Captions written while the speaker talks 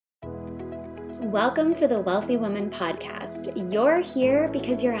Welcome to the Wealthy Woman Podcast. You're here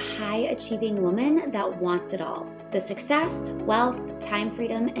because you're a high-achieving woman that wants it all. The success, wealth, time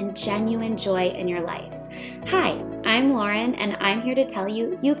freedom, and genuine joy in your life. Hi, I'm Lauren, and I'm here to tell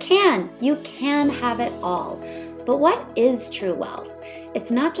you, you can have it all. But what is true wealth? It's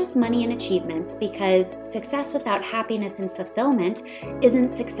not just money and achievements, because success without happiness and fulfillment isn't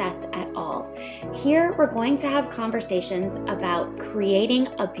success at all. Here, we're going to have conversations about creating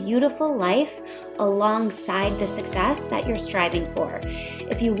a beautiful life alongside the success that you're striving for.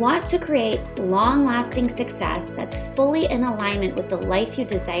 If you want to create long-lasting success that's fully in alignment with the life you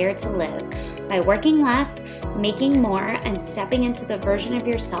desire to live by working less, making more, and stepping into the version of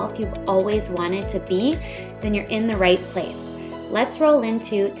yourself you've always wanted to be, then you're in the right place. Let's roll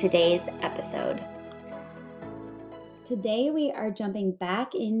into today's episode. Today we are jumping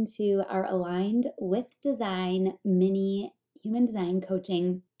back into our Aligned with Design mini human design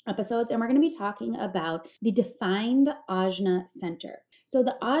coaching episodes, and we're going to be talking about the defined Ajna Center. So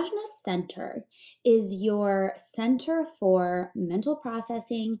the Ajna Center is your center for mental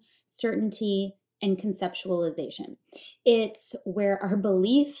processing, certainty, and conceptualization. It's where our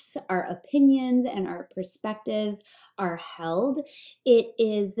beliefs, our opinions, and our perspectives are held. It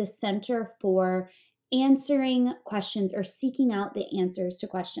is the center for answering questions or seeking out the answers to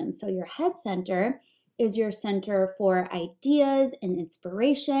questions. So your head center is your center for ideas and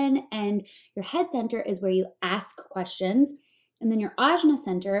inspiration, and your head center is where you ask questions. And then your Ajna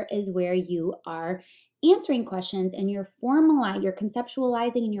Center is where you are answering questions and you're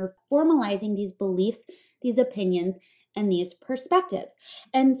conceptualizing and you're formalizing these beliefs, these opinions, and these perspectives.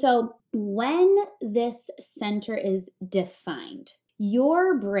 And so when this center is defined,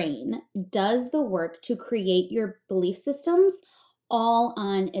 your brain does the work to create your belief systems all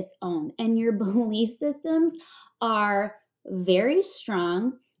on its own. And your belief systems are very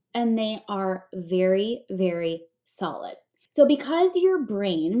strong and they are very, very solid. So because your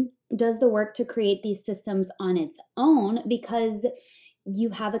brain does the work to create these systems on its own, because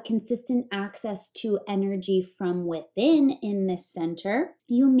you have a consistent access to energy from within in this center,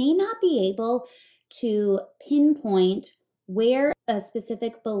 you may not be able to pinpoint where a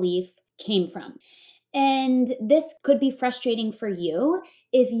specific belief came from. And this could be frustrating for you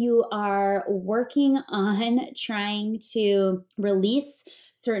if you are working on trying to release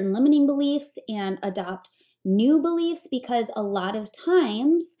certain limiting beliefs and adopt new beliefs, because a lot of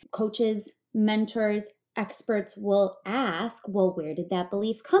times coaches, mentors, experts will ask, well, where did that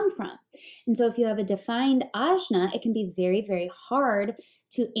belief come from? And so if you have a defined Ajna, it can be very, very hard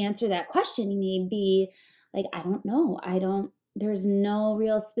to answer that question. You may be like, I don't know. There's no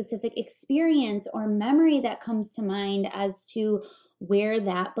real specific experience or memory that comes to mind as to where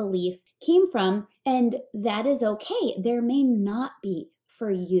that belief came from. And that is okay. There may not be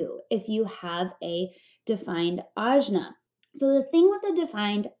for you if you have a defined Ajna. So the thing with a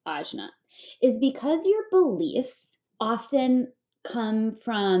defined Ajna is because your beliefs often come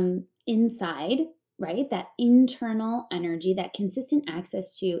from inside, right? That internal energy, that consistent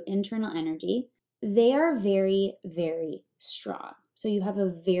access to internal energy, they are very, very strong. So you have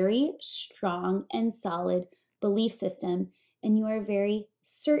a very strong and solid belief system, and you are very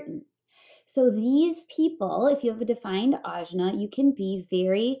certain. So these people, if you have a defined Ajna, you can be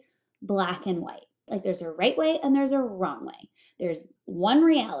very black and white. Like there's a right way and there's a wrong way. There's one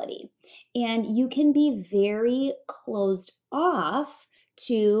reality. And you can be very closed off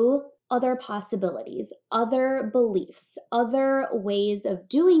to other possibilities, other beliefs, other ways of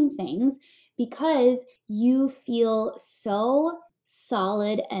doing things, because you feel so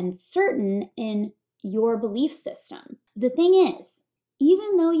solid and certain in your belief system. The thing is,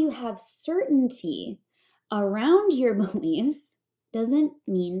 even though you have certainty around your beliefs, doesn't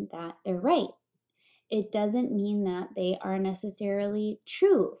mean that they're right. It doesn't mean that they are necessarily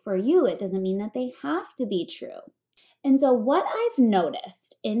true for you. It doesn't mean that they have to be true. And so what I've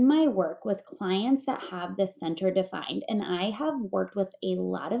noticed in my work with clients that have this center defined, and I have worked with a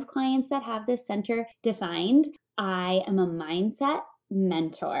lot of clients that have this center defined. I am a mindset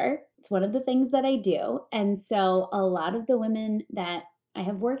mentor. It's one of the things that I do. And so a lot of the women that I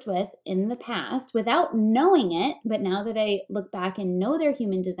have worked with in the past, without knowing it, but now that I look back and know their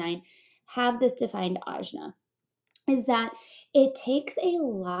human design, have this defined Ajna, is that it takes a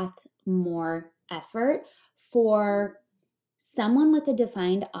lot more effort for someone with a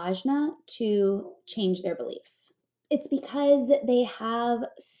defined Ajna to change their beliefs. It's because they have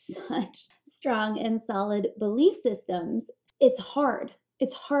such strong and solid belief systems. It's hard.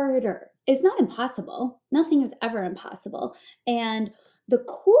 It's harder. It's not impossible. Nothing is ever impossible. And the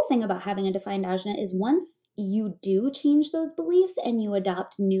cool thing about having a defined ajna is once you do change those beliefs and you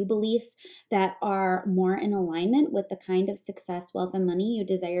adopt new beliefs that are more in alignment with the kind of success, wealth, and money you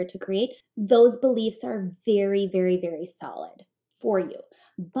desire to create, those beliefs are very, very, very solid for you.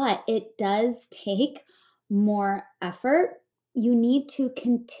 But it does take more effort. You need to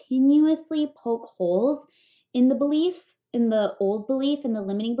continuously poke holes in the belief, in the old belief, in the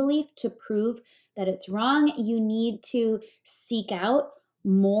limiting belief to prove that it's wrong. You need to seek out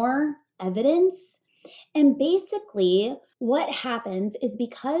more evidence. And basically, what happens is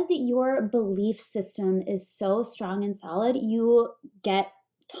because your belief system is so strong and solid, you get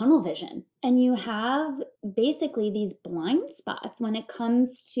tunnel vision and you have basically these blind spots when it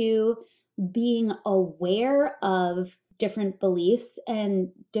comes to being aware of different beliefs and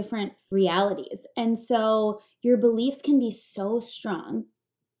different realities. And so your beliefs can be so strong,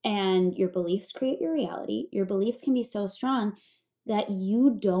 and your beliefs create your reality. Your beliefs can be so strong that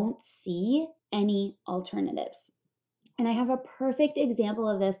you don't see any alternatives. And I have a perfect example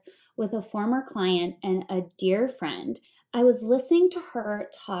of this with a former client and a dear friend. I was listening to her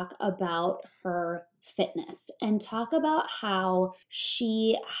talk about her fitness and talk about how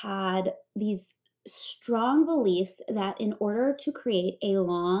she had these strong beliefs that in order to create a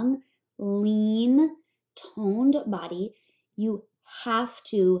long, lean, toned body, you have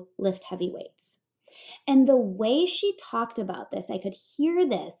to lift heavy weights. And the way she talked about this, I could hear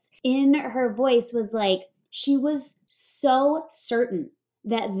this in her voice, was like she was so certain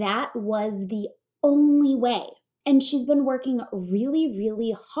that that was the only way. And she's been working really,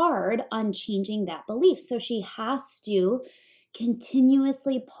 really hard on changing that belief. So she has to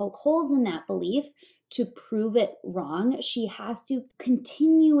continuously poke holes in that belief to prove it wrong. She has to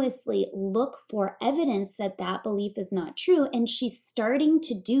continuously look for evidence that that belief is not true. And she's starting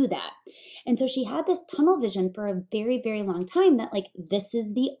to do that. And so she had this tunnel vision for a very, very long time that, like, this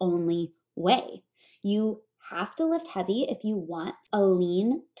is the only way. You have to lift heavy if you want a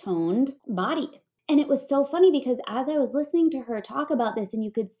lean, toned body. And it was so funny because as I was listening to her talk about this, and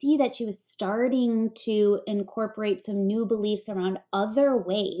you could see that she was starting to incorporate some new beliefs around other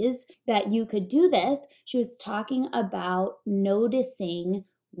ways that you could do this, she was talking about noticing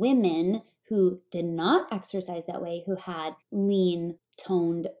women who did not exercise that way, who had lean,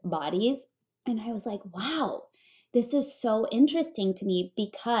 toned bodies. And I was like, wow, this is so interesting to me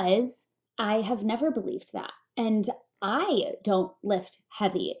because I have never believed that. And I don't lift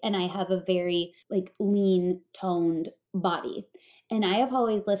heavy, and I have a very lean toned body. And I have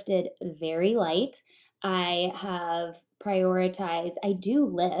always lifted very light. I have prioritized, I do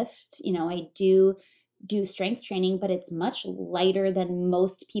lift, I do strength training, but it's much lighter than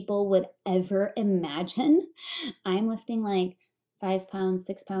most people would ever imagine. I'm lifting like 5 pounds,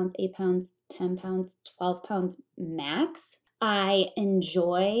 6 pounds, 8 pounds, 10 pounds, 12 pounds max. I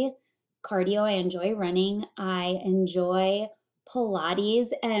enjoy cardio. I enjoy running. I enjoy Pilates.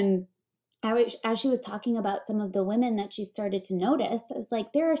 And as she was talking about some of the women that she started to notice, I was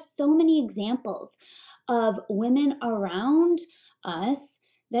like, there are so many examples of women around us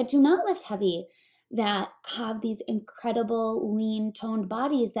that do not lift heavy, that have these incredible lean toned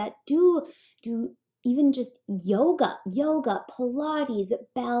bodies, that do even just yoga, Pilates,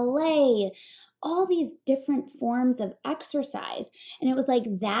 ballet, all these different forms of exercise. And it was like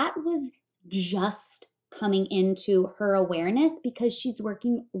that was just coming into her awareness because she's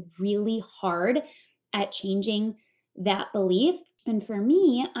working really hard at changing that belief. And for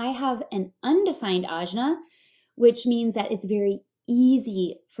me, I have an undefined ajna, which means that it's very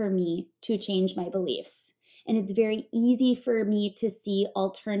easy for me to change my beliefs. And it's very easy for me to see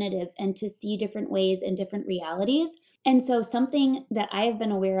alternatives and to see different ways and different realities. And so something that I have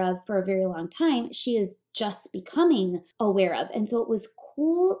been aware of for a very long time, she is just becoming aware of. And so it was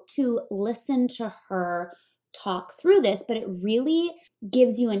cool to listen to her talk through this, but it really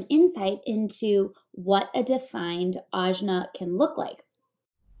gives you an insight into what a defined ajna can look like.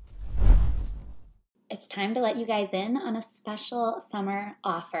 It's time to let you guys in on a special summer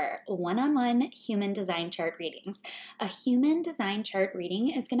offer, one-on-one human design chart readings. A human design chart reading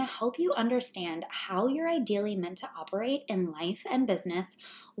is going to help you understand how you're ideally meant to operate in life and business,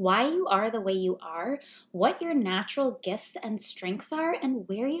 why you are the way you are, what your natural gifts and strengths are, and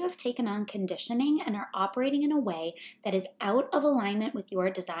where you have taken on conditioning and are operating in a way that is out of alignment with your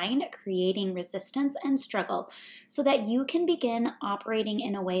design, creating resistance and struggle, so that you can begin operating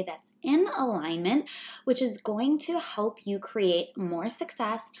in a way that's in alignment, which is going to help you create more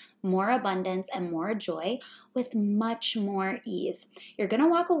success, more abundance, and more joy with much more ease. You're going to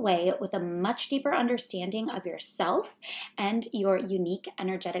walk away with a much deeper understanding of yourself and your unique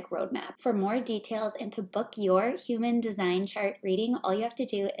energetic roadmap. For more details and to book your human design chart reading, all you have to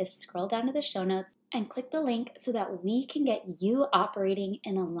do is scroll down to the show notes and click the link so that we can get you operating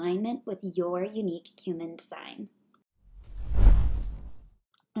in alignment with your unique human design.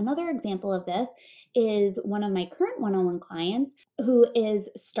 Another example of this is one of my current one-on-one clients who is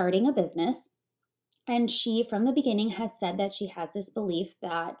starting a business. And she, from the beginning, has said that she has this belief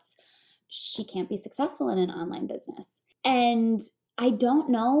that she can't be successful in an online business. And I don't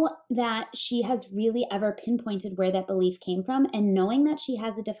know that she has really ever pinpointed where that belief came from. And knowing that she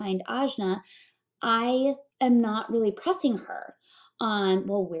has a defined ajna, I am not really pressing her on,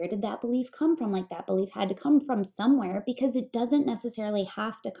 well, where did that belief come from? Like, that belief had to come from somewhere, because it doesn't necessarily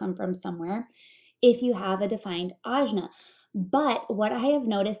have to come from somewhere if you have a defined ajna. But what I have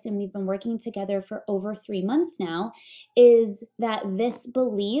noticed, and we've been working together for over 3 months now, is that this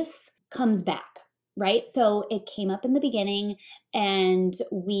belief comes back. Right? So it came up in the beginning, and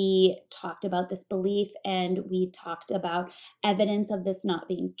we talked about this belief, and we talked about evidence of this not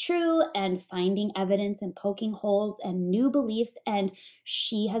being true, and finding evidence and poking holes and new beliefs. And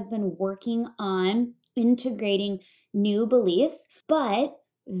she has been working on integrating new beliefs, but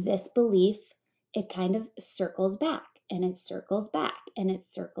this belief, it kind of circles back. And it circles back and it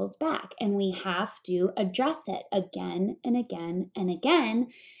circles back. And we have to address it again and again and again.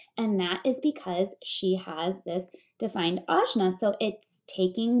 And that is because she has this defined ajna. So it's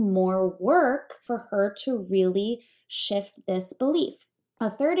taking more work for her to really shift this belief. A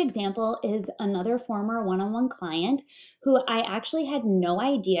third example is another former one-on-one client who I actually had no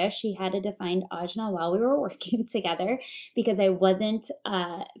idea she had a defined ajna while we were working together, because I wasn't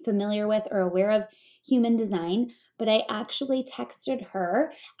familiar with or aware of human design. But I actually texted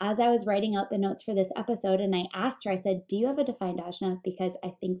her as I was writing out the notes for this episode, and I asked her, I said, do you have a defined ajna? Because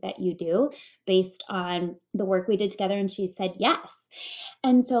I think that you do, based on the work we did together. And she said yes.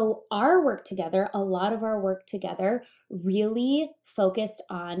 And so our work together, a lot of our work together, really focused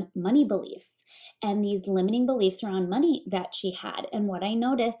on money beliefs and these limiting beliefs around money that she had. And what I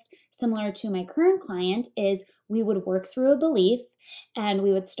noticed, similar to my current client, is we would work through a belief and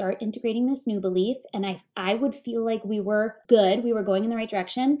we would start integrating this new belief. And I would feel like we were good, we were going in the right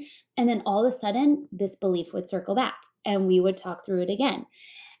direction. And then all of a sudden, this belief would circle back and we would talk through it again.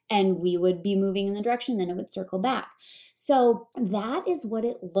 And we would be moving in the direction, then it would circle back. So that is what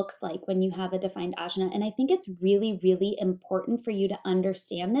it looks like when you have a defined ajna. And I think it's really, really important for you to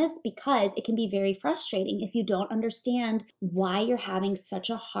understand this, because it can be very frustrating if you don't understand why you're having such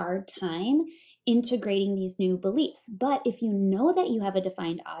a hard time integrating these new beliefs. But if you know that you have a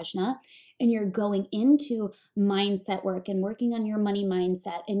defined ajna and you're going into mindset work and working on your money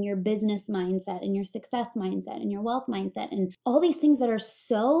mindset and your business mindset and your success mindset and your wealth mindset and all these things that are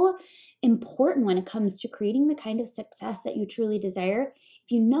so important when it comes to creating the kind of success that you truly desire, if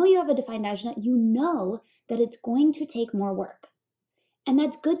you know you have a defined ajna, you know that it's going to take more work. And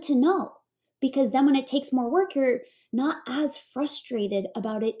that's good to know, because then when it takes more work, you're not as frustrated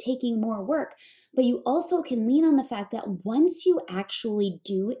about it taking more work. But you also can lean on the fact that once you actually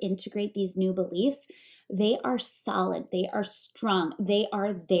do integrate these new beliefs, they are solid, they are strong, they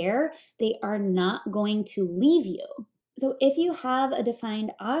are there, they are not going to leave you. So if you have a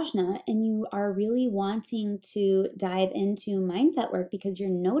defined ajna and you are really wanting to dive into mindset work because you're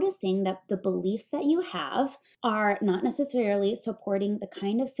noticing that the beliefs that you have are not necessarily supporting the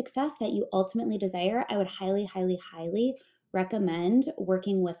kind of success that you ultimately desire, I would highly, highly, highly recommend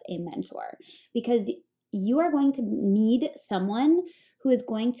working with a mentor, because you are going to need someone who is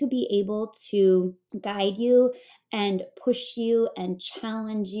going to be able to guide you and push you and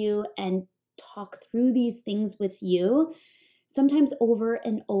challenge you and talk through these things with you, sometimes over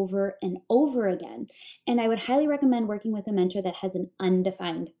and over and over again. And I would highly recommend working with a mentor that has an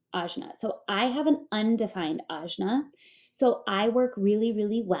undefined ajna. So I have an undefined ajna. So I work really,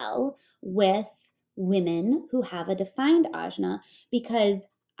 really well with women who have a defined ajna, because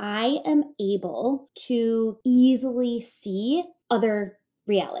I am able to easily see other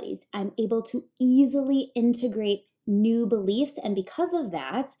realities. I'm able to easily integrate new beliefs. And because of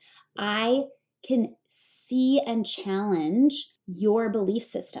that, I can see and challenge your belief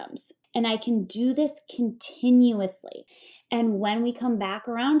systems. And I can do this continuously. And when we come back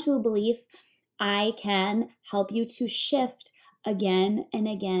around to a belief, I can help you to shift again and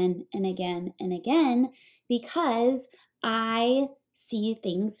again and again and again, because I see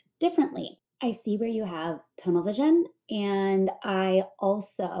things differently. I see where you have tunnel vision, and I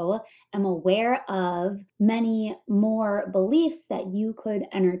also am aware of many more beliefs that you could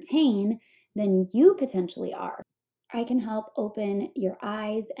entertain than you potentially are. I can help open your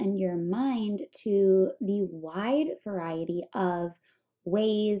eyes and your mind to the wide variety of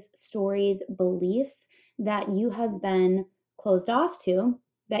ways, stories, beliefs that you have been closed off to,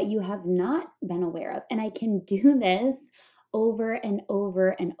 that you have not been aware of. And I can do this over and over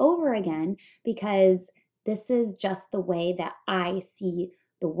and over again because this is just the way that I see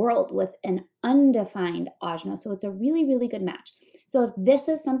the world with an undefined ajna. So it's a really, really good match. So if this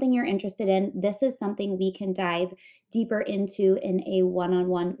is something you're interested in, this is something we can dive deeper into in a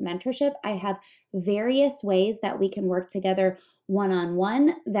one-on-one mentorship. I have various ways that we can work together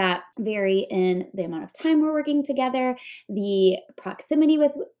one-on-one that vary in the amount of time we're working together, the proximity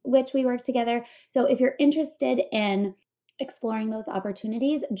with which we work together. So if you're interested in exploring those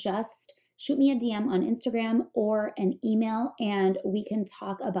opportunities, just shoot me a DM on Instagram or an email, and we can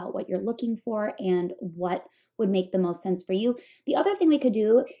talk about what you're looking for and what would make the most sense for you. The other thing we could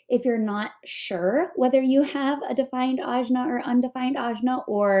do, if you're not sure whether you have a defined ajna or undefined ajna,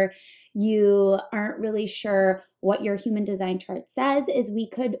 or you aren't really sure what your human design chart says, is we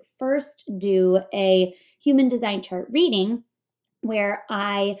could first do a human design chart reading where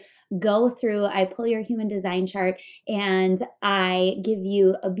I pull your human design chart and I give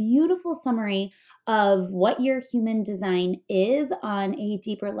you a beautiful summary of what your human design is on a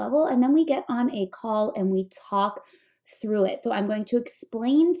deeper level. And then we get on a call and we talk through it. So I'm going to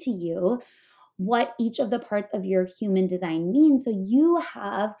explain to you what each of the parts of your human design means, so you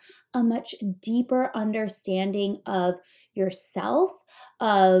have a much deeper understanding of yourself,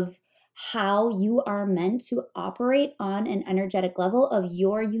 of how you are meant to operate on an energetic level, of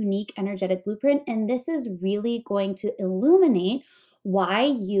your unique energetic blueprint. And this is really going to illuminate why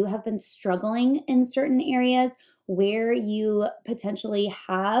you have been struggling in certain areas, where you potentially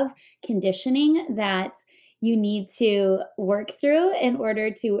have conditioning that you need to work through in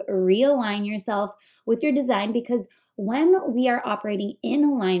order to realign yourself with your design. Because when we are operating in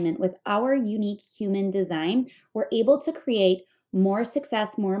alignment with our unique human design, we're able to create more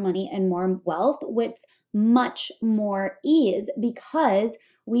success, more money, and more wealth with much more ease, because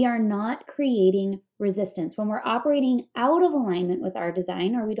we are not creating resistance. When we're operating out of alignment with our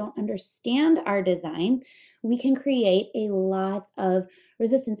design, or we don't understand our design, we can create a lot of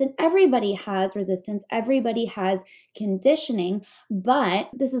resistance. And everybody has resistance, everybody has conditioning, but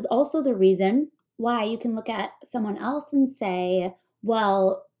this is also the reason why you can look at someone else and say,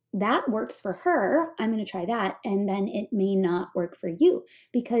 well, that works for her, I'm going to try that. And then it may not work for you,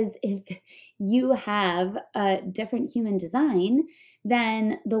 because if you have a different human design,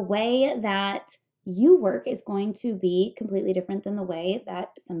 then the way that you work is going to be completely different than the way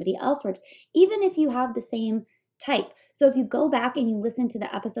that somebody else works, even if you have the same type. So if you go back and you listen to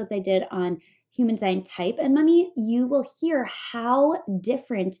the episodes I did on human design type and money, you will hear how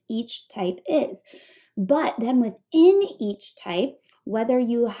different each type is. But then within each type, whether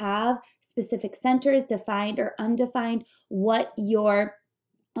you have specific centers, defined or undefined, what your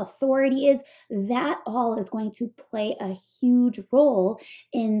authority is, that all is going to play a huge role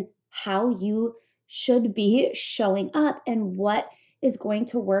in how you should be showing up and what is going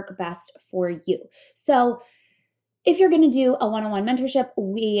to work best for you. So if you're going to do a one-on-one mentorship,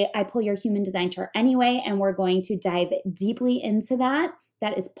 I pull your human design chart anyway, and we're going to dive deeply into that.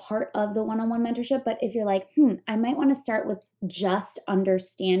 That is part of the one-on-one mentorship. But if you're like, I might want to start with just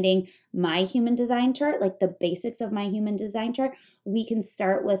understanding my human design chart, like the basics of my human design chart, we can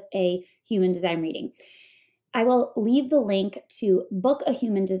start with a human design reading. I will leave the link to book a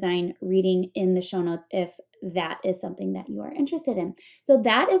human design reading in the show notes if that is something that you are interested in. So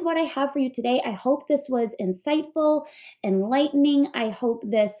that is what I have for you today. I hope this was insightful, enlightening. I hope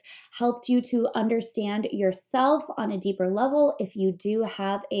this helped you to understand yourself on a deeper level if you do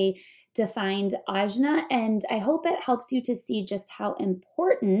have a defined ajna. And I hope it helps you to see just how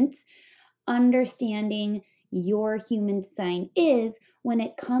important understanding your human design is when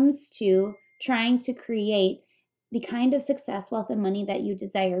it comes to trying to create the kind of success, wealth, and money that you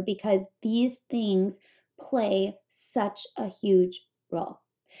desire, because these things play such a huge role.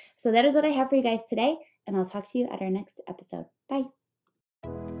 So that is what I have for you guys today, and I'll talk to you at our next episode. Bye.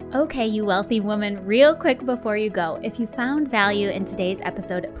 Okay, you wealthy woman, real quick before you go, if you found value in today's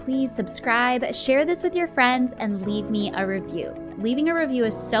episode, please subscribe, share this with your friends, and leave me a review. leaving a review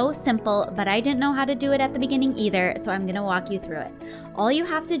is so simple, but I didn't know how to do it at the beginning either, so I'm going to walk you through it. All you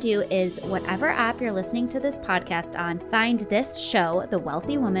have to do is whatever app you're listening to this podcast on, find this show, The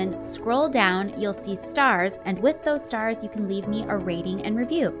Wealthy Woman, scroll down, you'll see stars, and with those stars, you can leave me a rating and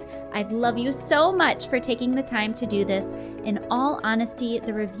review. I'd love you so much for taking the time to do this. In all honesty,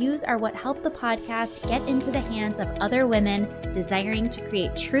 the reviews are what help the podcast get into the hands of other women desiring to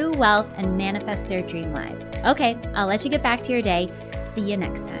create true wealth and manifest their dream lives. Okay, I'll let you get back to your day. See you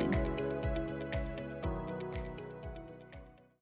next time.